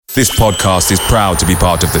This podcast is proud to be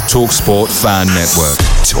part of the TalkSport Fan Network.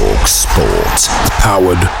 TalkSport.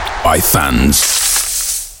 Powered by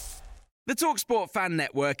fans. The TalkSport Fan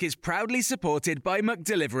Network is proudly supported by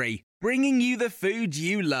McDelivery, bringing you the food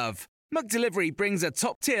you love. McDelivery brings a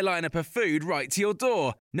top-tier lineup of food right to your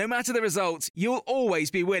door. No matter the result, you'll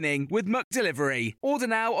always be winning with McDelivery. Order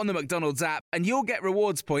now on the McDonald's app and you'll get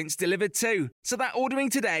rewards points delivered too. So that ordering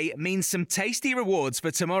today means some tasty rewards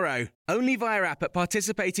for tomorrow. Only via app at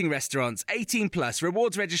participating restaurants. 18 plus.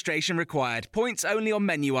 Rewards registration required. Points only on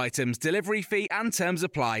menu items. Delivery fee and terms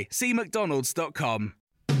apply. See mcdonalds.com.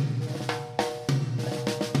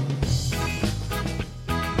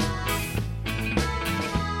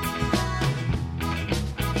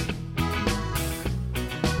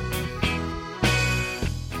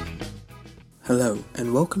 Hello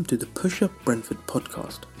and welcome to the Push Up Brentford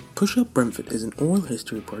podcast. Push Up Brentford is an oral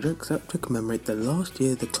history project set to commemorate the last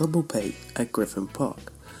year the club will pay at Griffin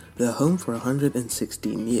Park. Their home for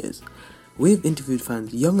 116 years. We have interviewed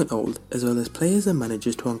fans young and old as well as players and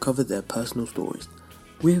managers to uncover their personal stories.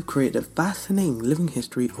 We have created a fascinating living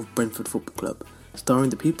history of Brentford Football Club,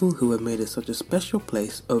 starring the people who have made it such a special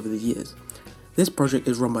place over the years. This project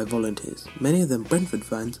is run by volunteers, many of them Brentford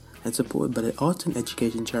fans, and supported by the arts and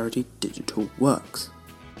education charity Digital Works.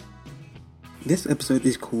 This episode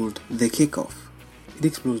is called The Kickoff. It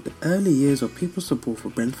explores the early years of people's support for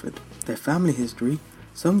Brentford, their family history,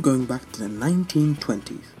 some going back to the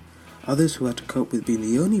 1920s, others who had to cope with being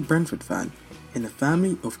the only Brentford fan in a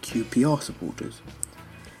family of QPR supporters.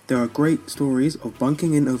 There are great stories of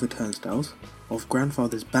bunking in over turnstiles, of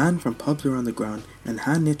grandfathers banned from pubs around the ground and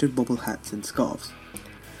hand-knitted bobble hats and scarves.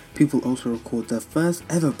 People also record their first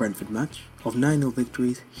ever Brentford match, of 9-0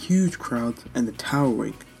 victories, huge crowds and the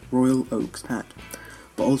towering Royal Oak stand,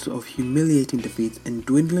 but also of humiliating defeats and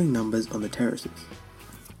dwindling numbers on the terraces.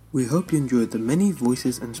 We hope you enjoyed the many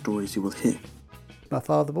voices and stories you will hear. My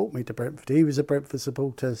father brought me to Brentford. He was a Brentford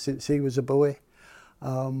supporter since he was a boy.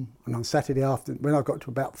 And on Saturday afternoon, when I got to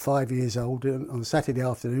about 5 years old, on Saturday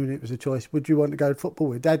afternoon it was a choice, would you want to go to football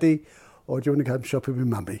with Daddy or do you want to go shopping with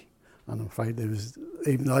Mummy? And I'm afraid there was,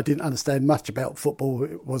 even though I didn't understand much about football,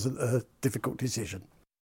 it wasn't a difficult decision.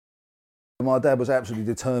 My dad was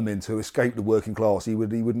absolutely determined to escape the working class. He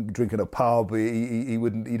wouldn't drink in a pub. He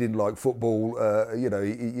didn't like football.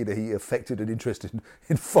 He affected an interest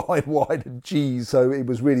in fine wine and cheese. So it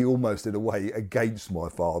was really almost in a way against my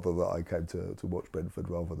father that I came to watch Brentford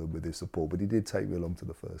rather than with his support. But he did take me along to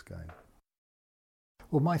the first game.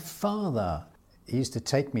 Well, my father used to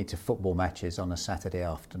take me to football matches on a Saturday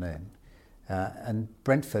afternoon, and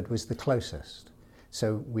Brentford was the closest.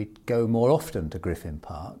 So we'd go more often to Griffin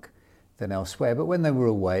Park than elsewhere, but when they were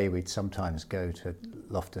away we'd sometimes go to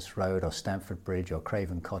Loftus Road or Stamford Bridge or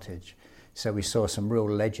Craven Cottage. So we saw some real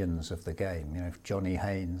legends of the game, Johnny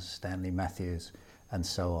Haynes, Stanley Matthews and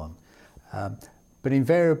so on. But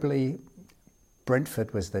invariably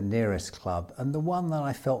Brentford was the nearest club and the one that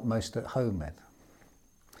I felt most at home with.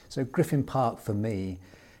 So Griffin Park for me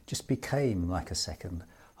just became like a second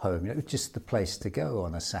home. It was just the place to go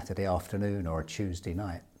on a Saturday afternoon or a Tuesday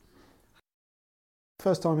night.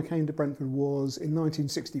 First time I came to Brentford was in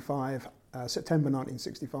 1965, September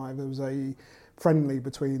 1965. There was a friendly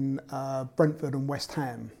between Brentford and West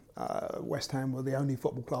Ham. West Ham were the only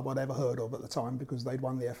football club I'd ever heard of at the time because they'd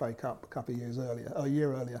won the FA Cup a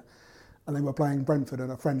year earlier. And they were playing Brentford in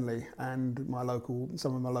a friendly, and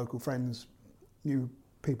some of my local friends knew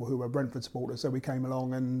people who were Brentford supporters, so we came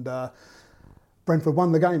along and Brentford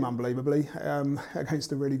won the game unbelievably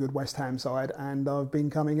against a really good West Ham side, and I've been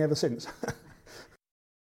coming ever since.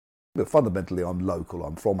 But fundamentally, I'm local.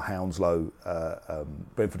 I'm from Hounslow.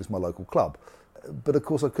 Brentford is my local club. But of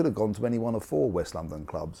course, I could have gone to any one of 4 West London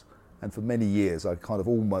clubs. And for many years, I kind of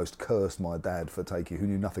almost cursed my dad for who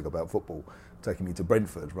knew nothing about football, taking me to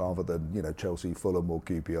Brentford rather than Chelsea, Fulham, or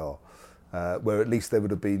QPR, where at least there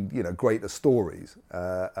would have been greater stories.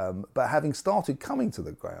 But having started coming to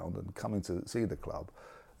the ground and coming to see the club,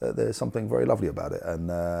 there's something very lovely about it, and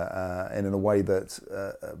in a way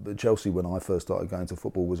that Chelsea, when I first started going to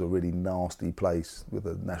football, was a really nasty place with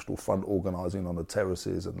a National Front organising on the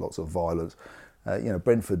terraces and lots of violence.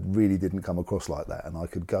 Brentford really didn't come across like that, and I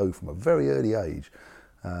could go from a very early age.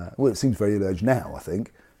 It seems very early age now, I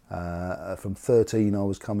think. From 13, I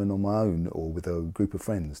was coming on my own or with a group of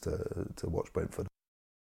friends to watch Brentford.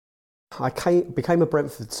 I became a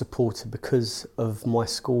Brentford supporter because of my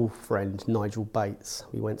school friend Nigel Bates.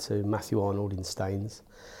 We went to Matthew Arnold in Staines,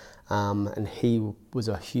 and he was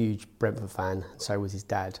a huge Brentford fan, and so was his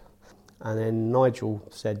dad. And then Nigel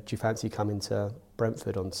said, "Do you fancy coming to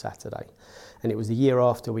Brentford on Saturday?" And it was the year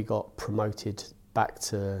after we got promoted back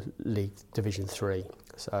to League Division 3,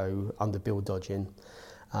 so under Bill Dodgin,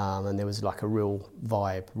 and there was like a real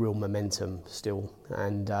vibe, real momentum still,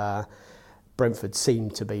 and Brentford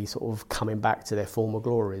seemed to be sort of coming back to their former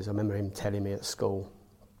glories. I remember him telling me at school.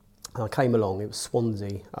 And I came along, it was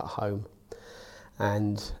Swansea at home,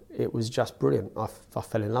 and it was just brilliant. I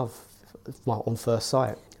fell in love on first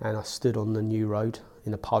sight, and I stood on the new road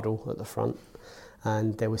in a puddle at the front,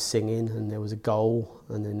 and there was singing, and there was a goal,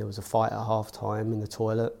 and then there was a fight at half time in the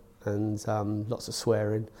toilet, and lots of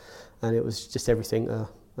swearing, and it was just everything a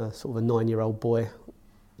sort of a 9-year-old boy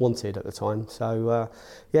wanted at the time. So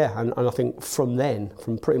and I think from then,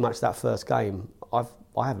 from pretty much that first game, I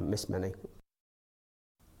haven't missed many.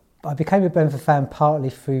 I became a Brentford fan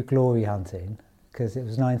partly through glory hunting, because it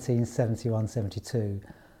was 1971-72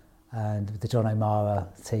 and the John O'Mara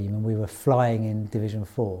team, and we were flying in Division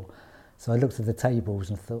 4. So I looked at the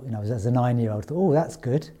tables and thought, as a 9-year-old, thought, oh, that's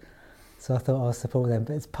good. So I thought I'll support them.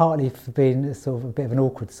 But it's partly for being sort of a bit of an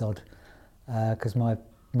awkward sod, because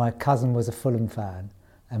my cousin was a Fulham fan,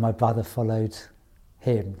 and my brother followed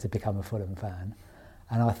him to become a Fulham fan.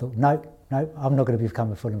 And I thought, no, I'm not going to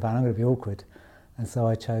become a Fulham fan, I'm going to be awkward. And so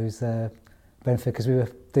I chose Brentford because we were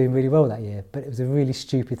doing really well that year. But it was a really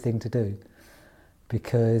stupid thing to do,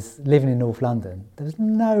 because living in North London, there was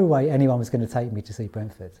no way anyone was going to take me to see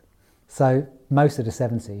Brentford. So most of the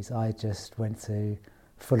 70s, I just went to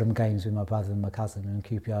Fulham games with my brother and my cousin, and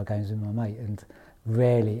QPR games with my mate, and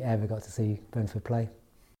rarely ever got to see Brentford play.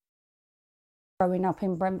 Growing up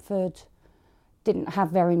in Brentford, didn't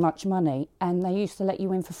have very much money, and they used to let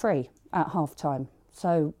you in for free at half time.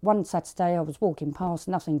 So one Saturday I was walking past,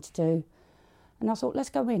 nothing to do, and I thought, let's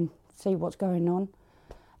go in, see what's going on.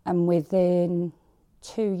 And within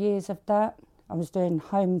 2 years of that, I was doing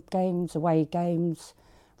home games, away games,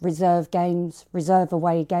 reserve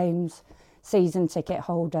away games, season ticket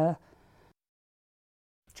holder.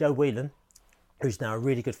 Joe Whelan, who's now a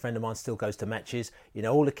really good friend of mine, still goes to matches.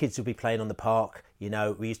 All the kids will be playing on the park.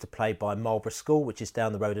 We used to play by Marlborough School, which is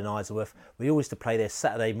down the road in Isleworth. We always used to play there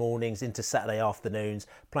Saturday mornings into Saturday afternoons,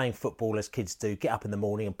 playing football as kids do, get up in the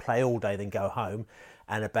morning and play all day, then go home.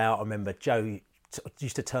 And I remember Joe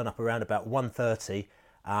used to turn up around about 1:30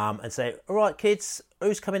 and say, all right, kids,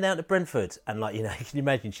 who's coming down to Brentford? And you can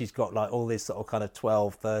imagine she's got all these sort of kind of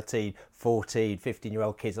 12, 13, 14,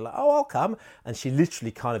 15-year-old kids are like, oh, I'll come. And she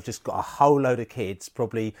literally kind of just got a whole load of kids,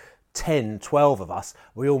 probably 10, 12 of us.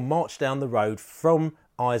 We all marched down the road from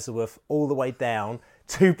Isleworth all the way down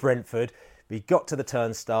to Brentford. We got to the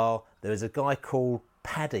turnstile. There was a guy called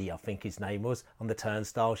Paddy, I think his name was, on the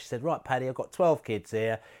turnstile. She said, right, Paddy, I've got 12 kids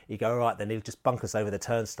here. You go, all right, then he'll just bunk us over the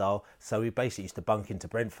turnstile. So we basically used to bunk into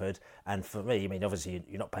Brentford. And for me, obviously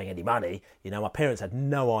you're not paying any money. My parents had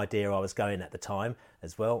no idea I was going at the time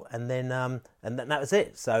as well. And then that was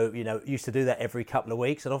it. So, used to do that every couple of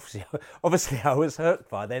weeks. And obviously I was hooked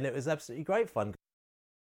by then. It was absolutely great fun.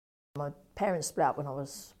 My parents split up when I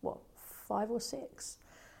was, 5 or 6?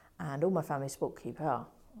 And all my family support QPR.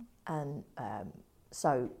 And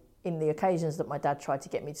so in the occasions that my dad tried to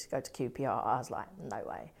get me to go to QPR, I was like, no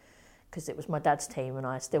way. Because it was my dad's team and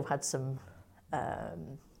I still had some... I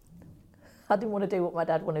didn't want to do what my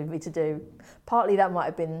dad wanted me to do. Partly that might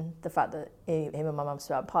have been the fact that him and my mum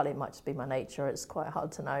split up. Partly it might just be my nature. It's quite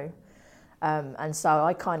hard to know. And so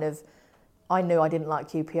I knew I didn't like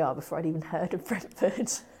QPR before I'd even heard of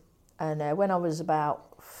Brentford. And when I was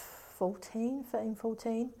about 14,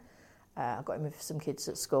 I got in with some kids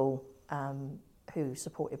at school who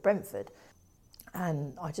supported Brentford,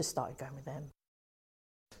 and I just started going with them.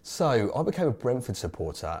 So I became a Brentford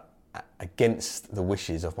supporter against the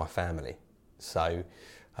wishes of my family. So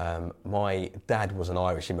my dad was an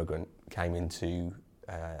Irish immigrant, came into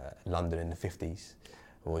London in the 50s,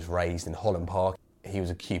 was raised in Holland Park. He was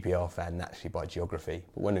a QPR fan naturally by geography,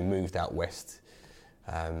 but when we moved out west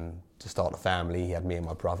to start a family, he had me and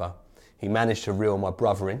my brother. He managed to reel my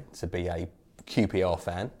brother in to be a QPR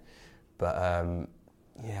fan, but I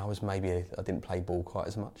didn't play ball quite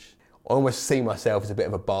as much. I almost see myself as a bit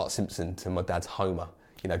of a Bart Simpson to my dad's Homer,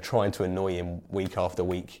 trying to annoy him week after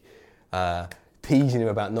week, teasing him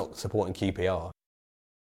about not supporting QPR.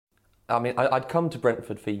 I'd come to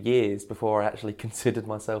Brentford for years before I actually considered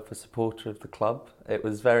myself a supporter of the club. It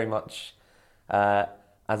was very much, as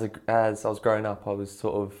I was growing up, I was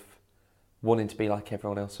sort of wanting to be like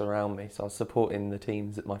everyone else around me. So I was supporting the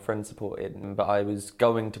teams that my friends supported, but I was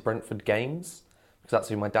going to Brentford games because that's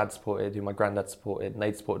who my dad supported, who my granddad supported, and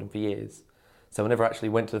they'd supported him for years. So whenever I actually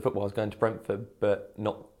went to the football, I was going to Brentford, but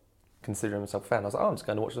not considering myself a fan. I was like, I'm just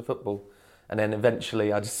going to watch the football. And then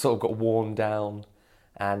eventually I just sort of got worn down,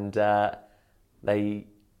 and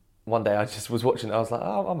one day I just was watching it, I was like,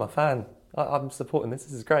 oh, I'm a fan. I'm supporting this.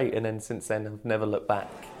 This is great. And then since then, I've never looked back.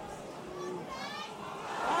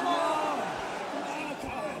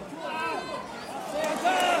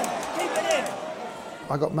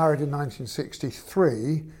 I got married in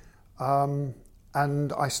 1963,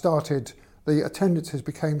 and I started. The attendances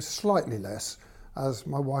became slightly less, as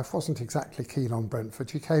my wife wasn't exactly keen on Brentford.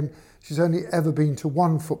 She's only ever been to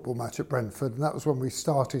one football match at Brentford, and that was when we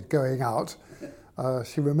started going out.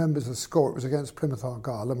 She remembers the score. It was against Plymouth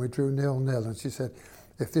Argyle, and we drew 0-0, and she said,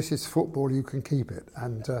 "If this is football, you can keep it."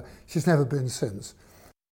 And she's never been since.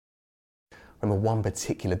 I remember one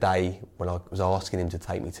particular day when I was asking him to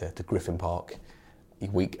take me to Griffin Park.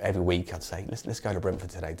 Every week I'd say, let's go to Brentford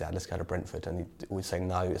today, Dad, let's go to Brentford. And he'd always say,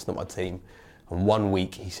 no, it's not my team. And one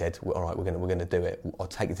week he said, well, all right, we're going to do it. I'll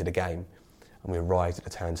take you to the game. And we arrived at the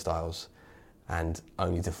turnstiles, and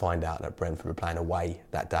only to find out that Brentford were playing away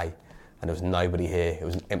that day. And there was nobody here. It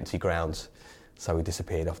was an empty ground. So we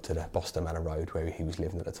disappeared off to the Boston Manor Road, where he was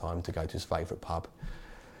living at the time, to go to his favourite pub.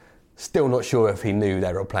 Still not sure if he knew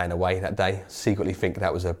they were playing away that day. Secretly think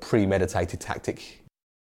that was a premeditated tactic.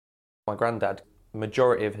 My granddad,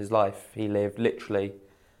 majority of his life, he lived literally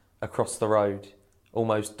across the road,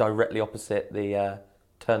 almost directly opposite the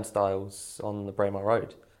turnstiles on the Braemar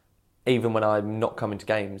Road. Even when I'm not coming to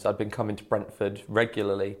games, I've been coming to Brentford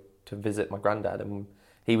regularly to visit my granddad, and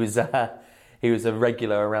he was a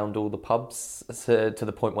regular around all the pubs, to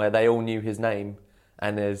the point where they all knew his name.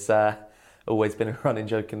 And there's always been a running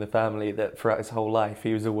joke in the family that throughout his whole life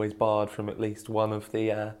he was always barred from at least one of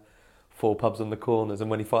the 4 pubs on the corners,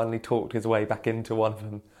 and when he finally talked his way back into one of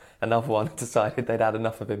them, another one decided they'd had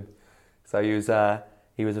enough of him. So he was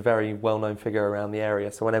a very well-known figure around the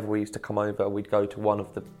area. So whenever we used to come over, we'd go to one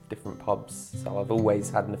of the different pubs. So I've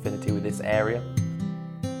always had an affinity with this area.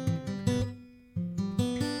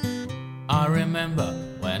 I remember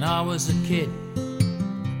when I was a kid,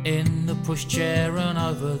 in the pushchair and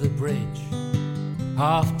over the bridge.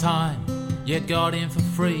 Half time, you got in for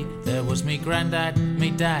free. There was me granddad,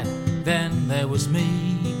 me dad, then there was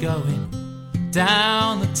me going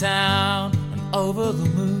down the town and over the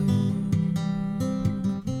moon.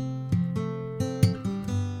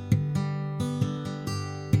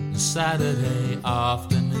 Saturday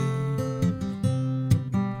afternoon,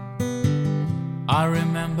 I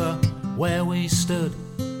remember where we stood,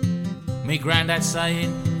 me granddad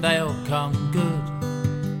saying they'll come good.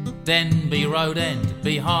 Denby Road End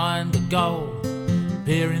behind the goal,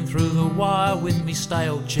 peering through the wire with me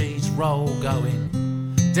stale cheese roll, going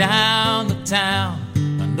down the town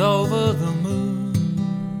and over the moon.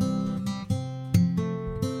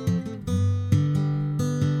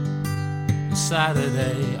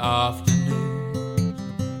 Saturday afternoon,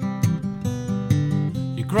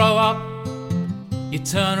 you grow up, you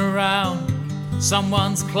turn around,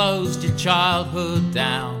 someone's closed your childhood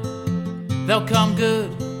down. They'll come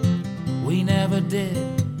good, we never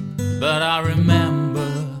did, but I remember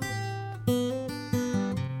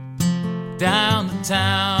down the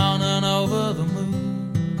town and over the moon.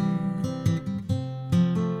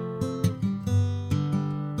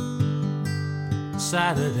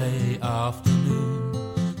 Saturday afternoons.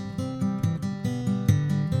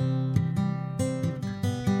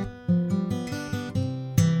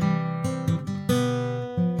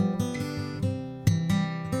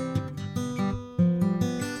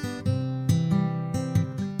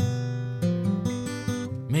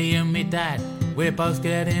 Me and me dad, we're both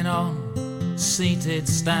getting on. Seated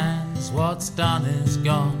stands, what's done is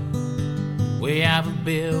gone. We have a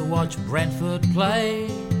beer, watch Brentford play.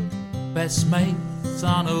 Best mates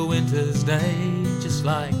on a winter's day, just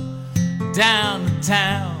like down the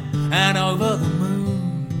town and over the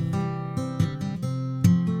moon.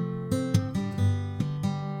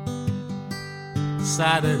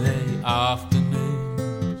 Saturday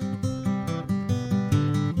afternoons,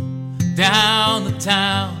 down the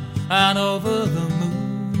town and over the moon.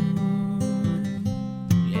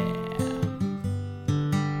 Yeah.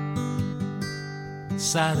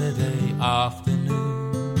 Saturday afternoon.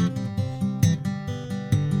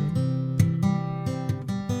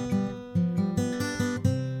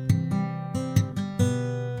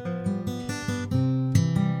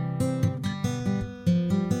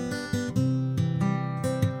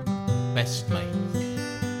 Best mates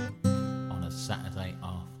on a Saturday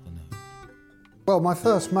afternoon. Well, my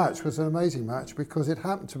first match was an amazing match because it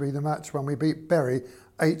happened to be the match when we beat Bury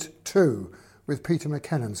 8-2 with Peter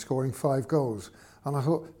McKinnon scoring 5 goals. And I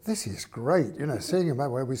thought, this is great, you know, seeing a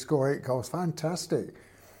match where we score 8 goals, fantastic.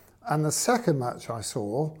 And the second match I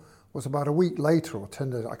saw was about a week later, or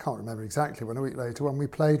 10 days, I can't remember exactly when, a week later, when we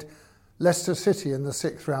played Leicester City in the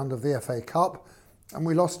 6th round of the FA Cup, and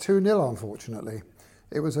we lost 2-0, unfortunately.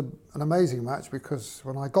 It was an amazing match because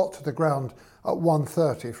when I got to the ground at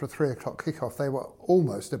 1:30 for a 3 o'clock kickoff, they were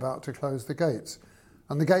almost about to close the gates.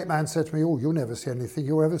 And the gate man said to me, "Oh, you'll never see anything,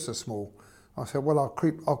 you're ever so small." I said, "Well,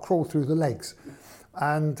 I'll crawl through the legs."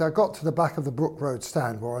 And I got to the back of the Brook Road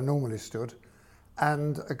stand where I normally stood,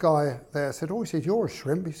 and a guy there said, "Oh," he said, "you're a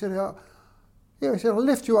shrimp." He said, "Yeah," he said, "I'll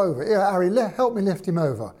lift you over. Here, Harry, help me lift him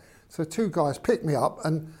over." So 2 guys picked me up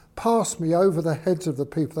and passed me over the heads of the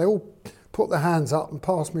people. They all put their hands up and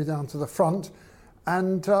passed me down to the front,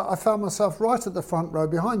 and I found myself right at the front row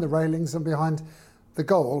behind the railings and behind the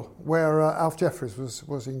goal where Alf Jeffries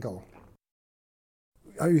was in goal.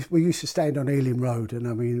 We used to stand on Ealing Road, and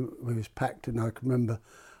I mean, it was packed, and I can remember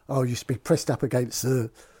I used to be pressed up against the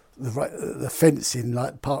fencing,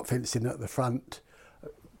 like park fencing at the front.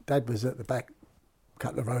 Dad was at the back, a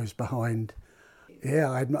couple of rows behind. Yeah,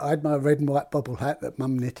 I had my red and white bobble hat that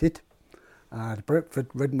Mum knitted. The Brentford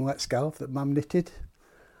red and white scarf that Mum knitted.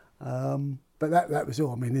 But that was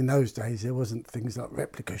all. I mean, in those days, there wasn't things like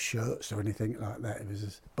replica shirts or anything like that. It was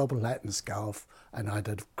a bobble hat and scarf, and I had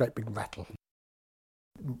a great big rattle.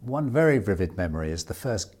 One very vivid memory is the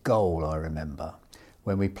first goal I remember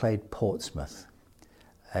when we played Portsmouth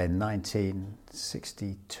in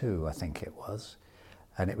 1962, I think it was.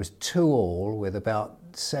 And it was 2-2 with about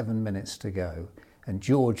 7 minutes to go. And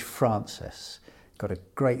George Francis got a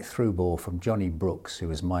great through ball from Johnny Brooks, who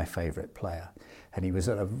was my favourite player. And he was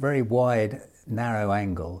at a very wide, narrow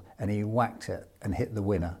angle, and he whacked it and hit the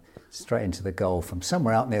winner straight into the goal from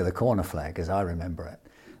somewhere out near the corner flag, as I remember it.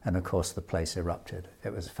 And of course, the place erupted.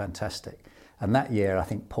 It was fantastic. And that year, I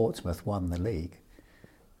think Portsmouth won the league.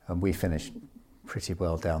 And we finished pretty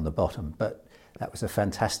well down the bottom. But that was a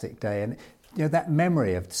fantastic day. And you know, that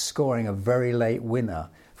memory of scoring a very late winner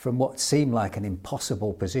from what seemed like an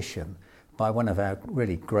impossible position by one of our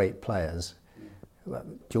really great players,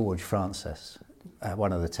 George Francis,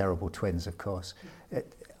 one of the terrible twins, of course.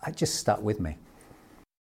 It just stuck with me.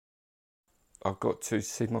 I got to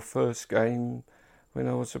see my first game when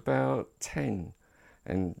I was about 10,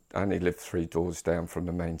 and I only lived 3 doors down from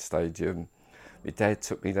the main stadium. My dad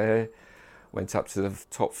took me there, went up to the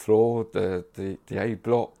top floor, the A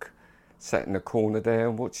block, sat in the corner there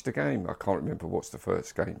and watched the game. I can't remember what's the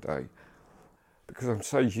first game day. Because I'm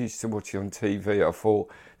so used to watching on TV, I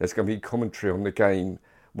thought there's going to be commentary on the game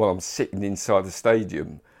while I'm sitting inside the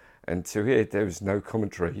stadium. And to hear there was no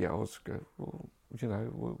commentary, I was going, well, you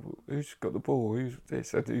know, who's got the ball, who's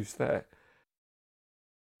this and who's that?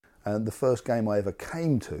 And the first game I ever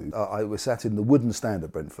came to, I was sat in the wooden stand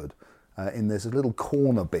at Brentford, there's a little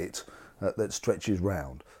corner bit that stretches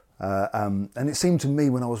round. And it seemed to me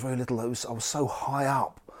when I was very little, I was so high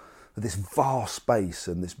up at this vast space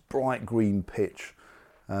and this bright green pitch,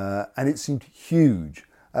 and it seemed huge.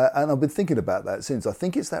 And I've been thinking about that since. I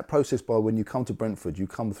think it's that process by when you come to Brentford, you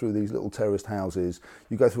come through these little terraced houses,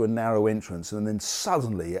 you go through a narrow entrance, and then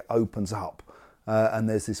suddenly it opens up, and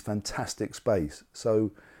there's this fantastic space.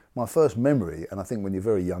 So my first memory, and I think when you're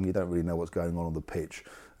very young, you don't really know what's going on the pitch.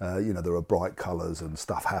 You know, there are bright colours and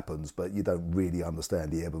stuff happens, but you don't really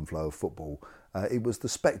understand the ebb and flow of football. It was the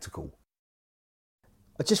spectacle.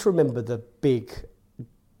 I just remember the big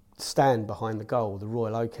stand behind the goal, the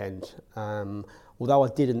Royal Oak End. Although I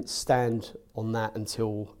didn't stand on that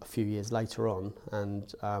until a few years later on,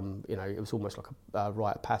 and you know, it was almost like a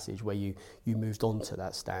rite of passage where you moved on to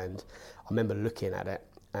that stand. I remember looking at it,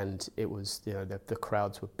 and it was, you know, the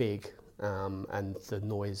crowds were big, and the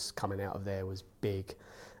noise coming out of there was big,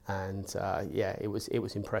 and yeah, it was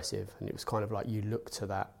impressive, and it was kind of like you look to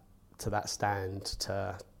that stand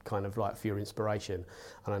to kind of like for your inspiration,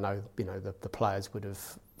 and I know, you know, the players would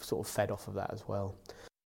have sort of fed off of that as well.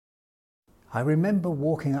 I remember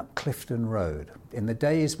walking up Clifton Road in the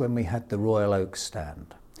days when we had the Royal Oak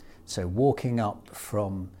stand. So walking up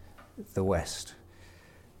from the west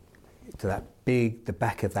to the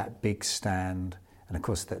back of that big stand, and of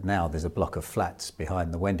course that now there's a block of flats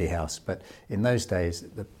behind the Wendy House, but in those days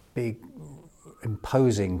the big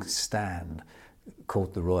imposing stand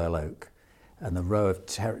called the Royal Oak, and the row of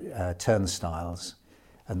turnstiles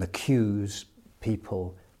and the queues,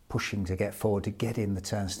 people pushing to get forward, to get in the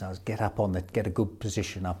turnstiles, get a good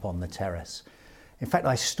position up on the terrace. In fact,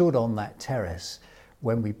 I stood on that terrace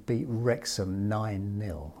when we beat Wrexham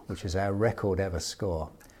 9-0, which is our record ever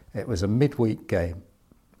score. It was a midweek game,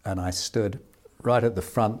 and I stood right at the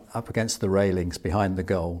front, up against the railings behind the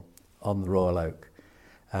goal on the Royal Oak.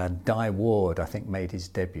 And Di Ward, I think, made his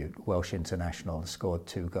debut, Welsh international, and scored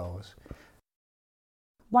 2 goals.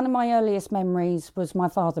 One of my earliest memories was my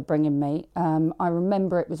father bringing me. I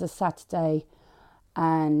remember it was a Saturday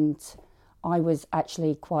and I was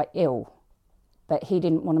actually quite ill, but he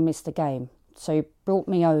didn't want to miss the game. So he brought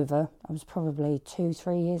me over. I was probably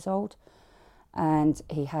 2-3 years old. And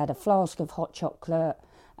he had a flask of hot chocolate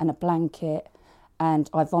and a blanket, and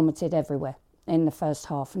I vomited everywhere in the first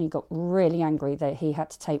half, and he got really angry that he had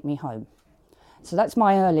to take me home. So that's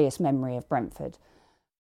my earliest memory of Brentford.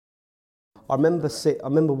 I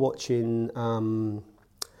remember watching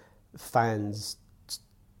fans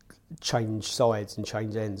change sides and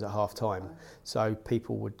change ends at half time. So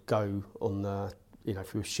people would go on the,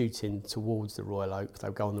 if we were shooting towards the Royal Oak, they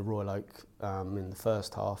would go on the Royal Oak in the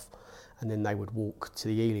first half, and then they would walk to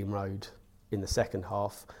the Ealing Road in the second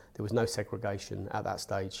half. There was no segregation at that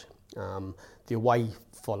stage. The away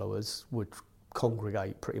followers would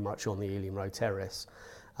congregate pretty much on the Ealing Road terrace,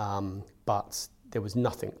 but there was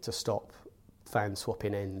nothing to stop fans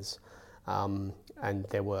swapping ends, and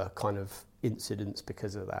there were kind of incidents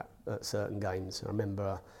because of that at certain games. I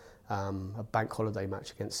remember a bank holiday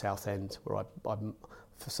match against Southend where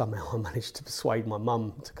somehow I managed to persuade my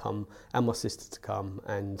mum to come and my sister to come,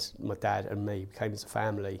 and my dad and me became as a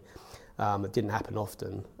family. It didn't happen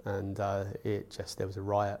often, and there was a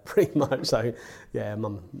riot pretty much. So yeah,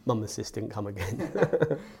 mum and sis didn't come again.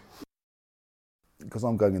 Because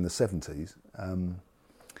I'm going in the 70s,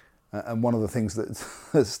 and one of the things that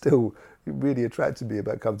still really attracted me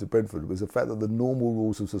about coming to Brentford was the fact that the normal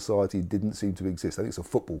rules of society didn't seem to exist. I think it's a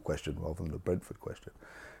football question rather than a Brentford question.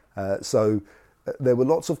 So there were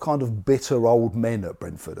lots of kind of bitter old men at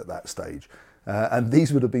Brentford at that stage. And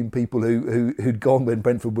these would have been people who'd gone when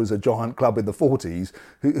Brentford was a giant club in the 40s,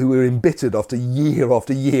 who were embittered after year of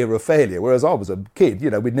failure. Whereas I was a kid,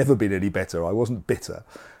 we'd never been any better. I wasn't bitter.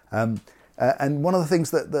 And one of the things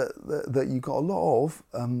that you got a lot of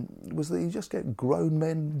was that you just get grown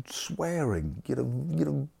men swearing,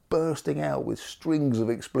 bursting out with strings of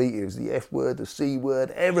expletives, the F word, the C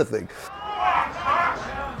word, everything.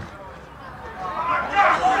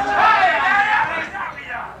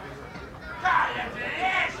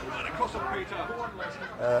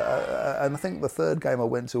 And I think the third game I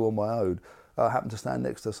went to on my own, I happened to stand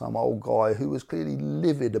next to some old guy who was clearly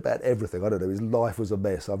livid about everything. I don't know, his life was a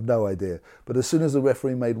mess, I've no idea. But as soon as the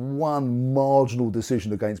referee made one marginal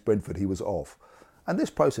decision against Brentford, he was off. And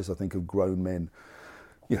this process, I think, of grown men,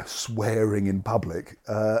 swearing in public,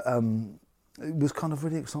 it was kind of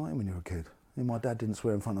really exciting when you were a kid. My dad didn't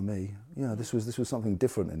swear in front of me. This was something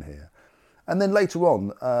different in here. And then later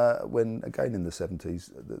on, when again in the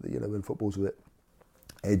 70s, when football's a bit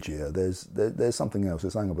edgier, there's something else.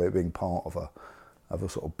 There's something about being part of a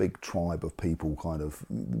sort of big tribe of people, kind of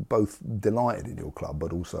both delighted in your club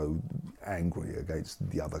but also angry against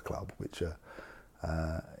the other club, which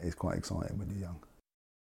is quite exciting when you're young.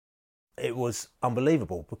 It was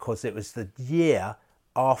unbelievable because it was the year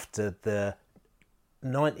after the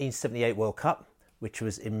 1978 World Cup, which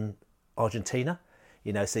was in Argentina.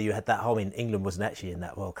 So you had that whole, England wasn't actually in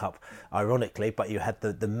that World Cup, ironically, but you had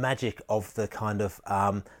the magic of the kind of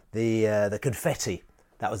the confetti.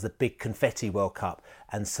 That was the big confetti World Cup.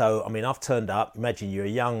 And so, I've turned up, imagine you're a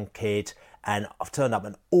young kid, and I've turned up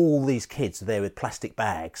and all these kids are there with plastic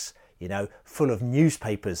bags, full of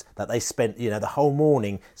newspapers that they spent, the whole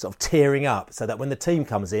morning sort of tearing up, so that when the team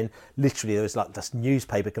comes in, literally there was like just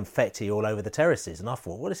newspaper confetti all over the terraces. And I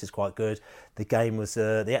thought, well, this is quite good. The game was,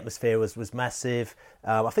 the atmosphere was massive.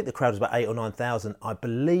 I think the crowd was about 8,000 or 9,000. I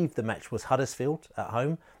believe the match was Huddersfield at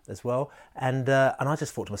home as well. And I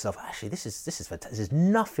just thought to myself, actually, this is fantastic. This is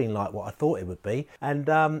nothing like what I thought it would be. And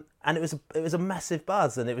it was a massive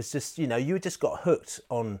buzz, and it was just, you just got hooked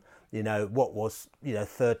on what was,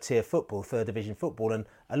 third tier football, third division football. And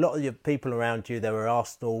a lot of your people around you, there were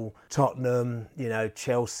Arsenal, Tottenham,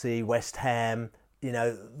 Chelsea, West Ham,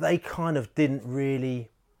 they kind of didn't really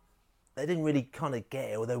kind of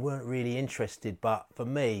get it, or they weren't really interested. But for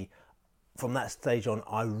me, from that stage on,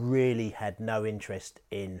 I really had no interest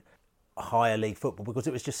in higher league football because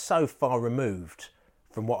it was just so far removed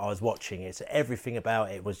from what I was watching. It's everything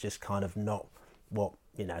about it was just kind of not what,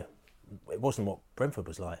 it wasn't what Brentford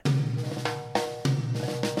was like.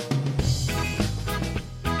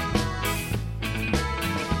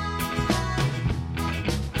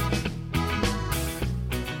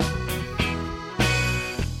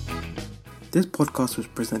 This podcast was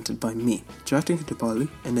presented by me, Jatin Kutipalli,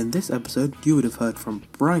 and in this episode you would have heard from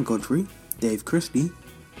Brian Godfrey, Dave Christie,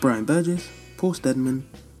 Brian Burgess, Paul Stedman,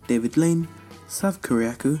 David Lane, Sav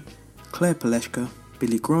Kuriakou, Claire Paleshka,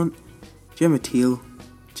 Billy Grant, Gemma Teal,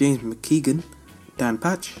 James McKeegan, Dan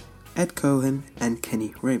Patch, Ed Cohen, and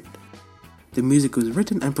Kenny Raymond. The music was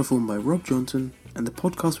written and performed by Rob Johnson, and the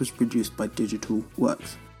podcast was produced by Digital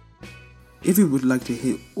Works. If you would like to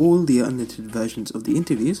hear all the unedited versions of the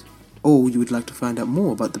interviews, or you would like to find out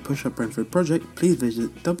more about the Push Up Brentford project, please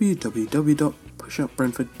visit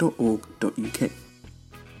www.pushupbrentford.org.uk.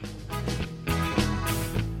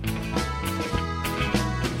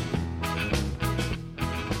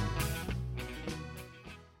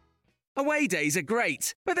 Away days are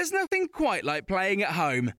great, but there's nothing quite like playing at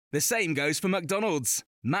home. The same goes for McDonald's.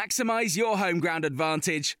 Maximise your home ground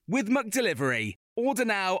advantage with McDelivery. Order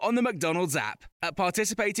now on the McDonald's app. At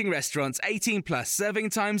participating restaurants, 18 plus,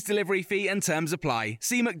 serving times, delivery fee and terms apply.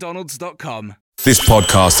 See mcdonalds.com. This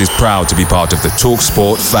podcast is proud to be part of the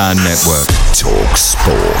TalkSport Fan Network.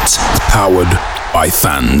 TalkSport. Powered by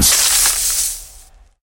fans.